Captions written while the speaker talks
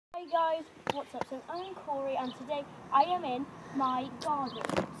Hi guys, what's up? So I'm Corey and today I am in my garden.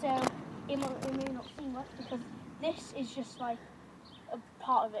 So it may not seem much because this is just like a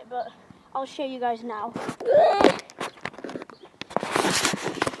part of it, but I'll show you guys now.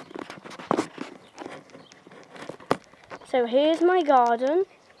 So here's my garden.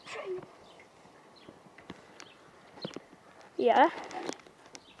 Yeah.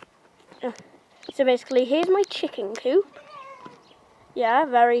 So basically here's my chicken coop. Yeah,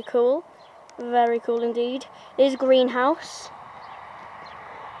 very cool. Very cool indeed. There's greenhouse.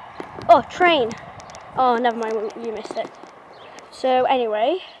 Oh, train. Oh, never mind, you missed it. So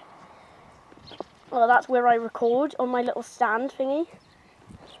anyway, well, that's where I record, on my little stand thingy.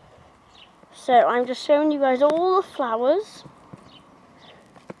 So I'm just showing you guys all the flowers.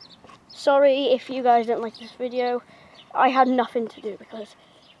 Sorry if you guys don't like this video. I had nothing to do because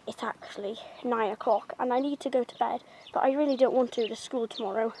it's actually 9 o'clock and I need to go to bed, but I really don't want to. There's school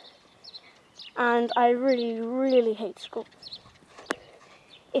tomorrow. And I really hate school.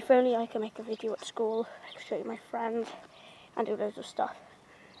 If only I could make a video at school, I could show you my friend and do loads of stuff.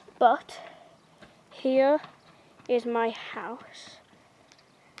 But here is my house.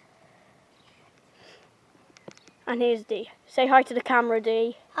 And here's Dee. Say hi to the camera,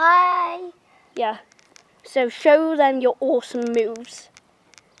 Dee. Hi. Yeah. So show them your awesome moves.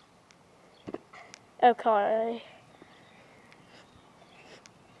 Okay.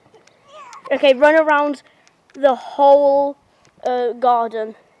 Okay, run around the whole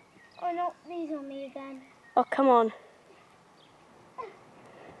garden. Oh no, these on me again. Oh, come on.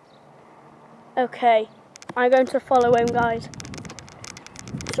 Okay, I'm going to follow him, guys.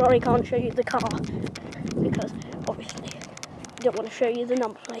 Sorry, can't show you the car because obviously I don't want to show you the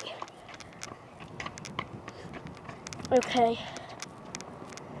number plate. Okay.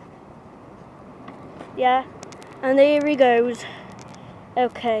 Yeah, and there he goes.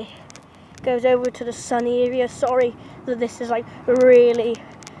 Okay, goes over to the sunny area. Sorry that this is like really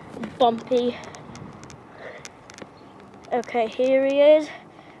bumpy. Okay, here he is,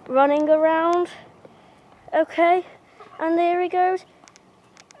 running around. Okay, and there he goes.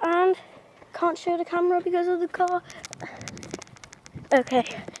 And can't show the camera because of the car. Okay,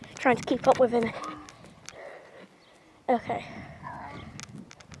 trying to keep up with him. Okay.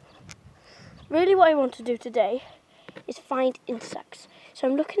 Really what I want to do today is find insects. So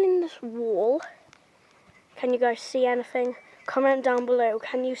I'm looking in this wall. Can you guys see anything? Comment down below.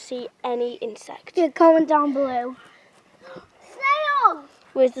 Can you see any insect? Yeah, comment down below. Snail!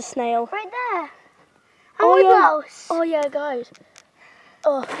 Where's the snail? Right there. Oh yeah. Mouse. Oh yeah, guys.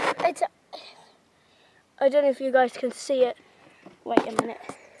 Oh, I don't know if you guys can see it. Wait a minute.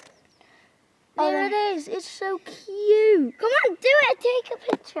 There it is. It's so cute. Come on, do it. Take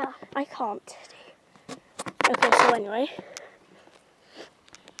a picture. I can't. Okay, so anyway.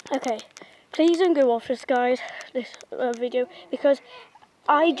 Okay, please don't go off this, guys, this video, because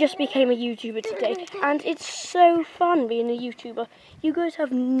I just became a YouTuber today, and it's so fun being a YouTuber. You guys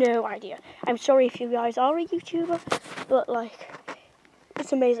have no idea. I'm sorry if you guys are a YouTuber, but like,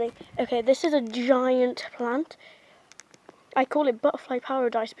 it's amazing. Okay, this is a giant plant. I call it Butterfly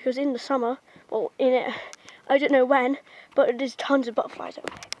Paradise because in the summer, well, in it, I don't know when, but there's tons of butterflies over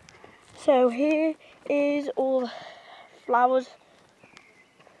there. So here is all the flowers.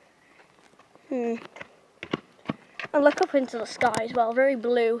 And look up into the sky as well. Very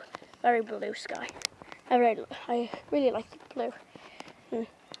blue sky. I really like the blue.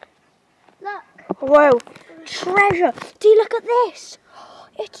 Look. Whoa, treasure! Do you look at this?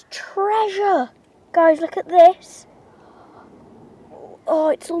 It's treasure, guys. Look at this. Oh,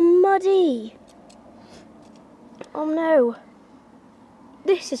 it's all muddy. Oh no.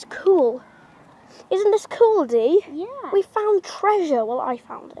 This is cool. Isn't this cool, Dee? Yeah. We found treasure. Well, I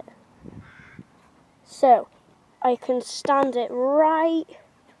found it. So, I can stand it right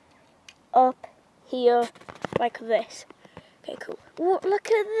up here like this. Okay, cool. What? Look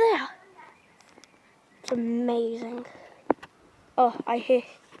at that. It's amazing. Oh, I hear.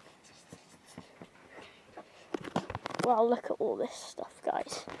 Wow, look at all this stuff,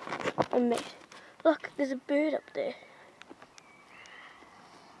 guys. Amazing. Look, there's a bird up there.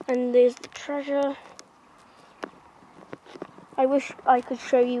 And there's the treasure. I wish I could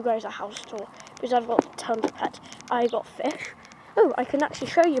show you guys a house tour because I've got tons of pets. I got fish. Oh, I can actually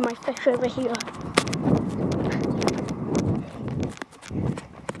show you my fish over here.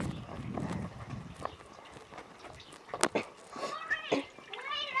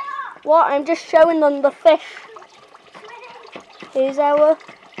 What? I'm just showing them the fish. Here's our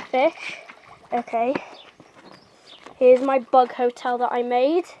fish. Okay. Here's my bug hotel that I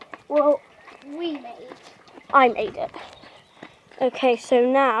made. Well, we made. I made it. Okay, so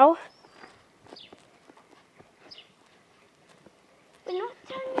now We're not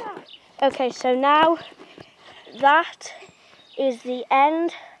done yet. okay, so now that is the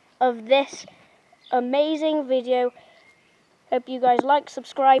end of this amazing video. Hope you guys like,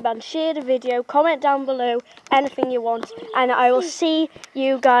 subscribe and share the video. Comment down below anything you want, and I will see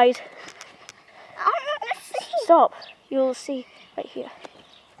you guys. I want to see. Stop. You'll see right here.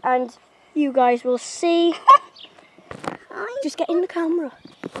 And you guys will see. Just get in the camera.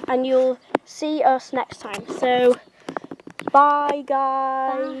 And you'll see us next time. So, bye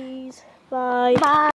guys. Bye. Bye.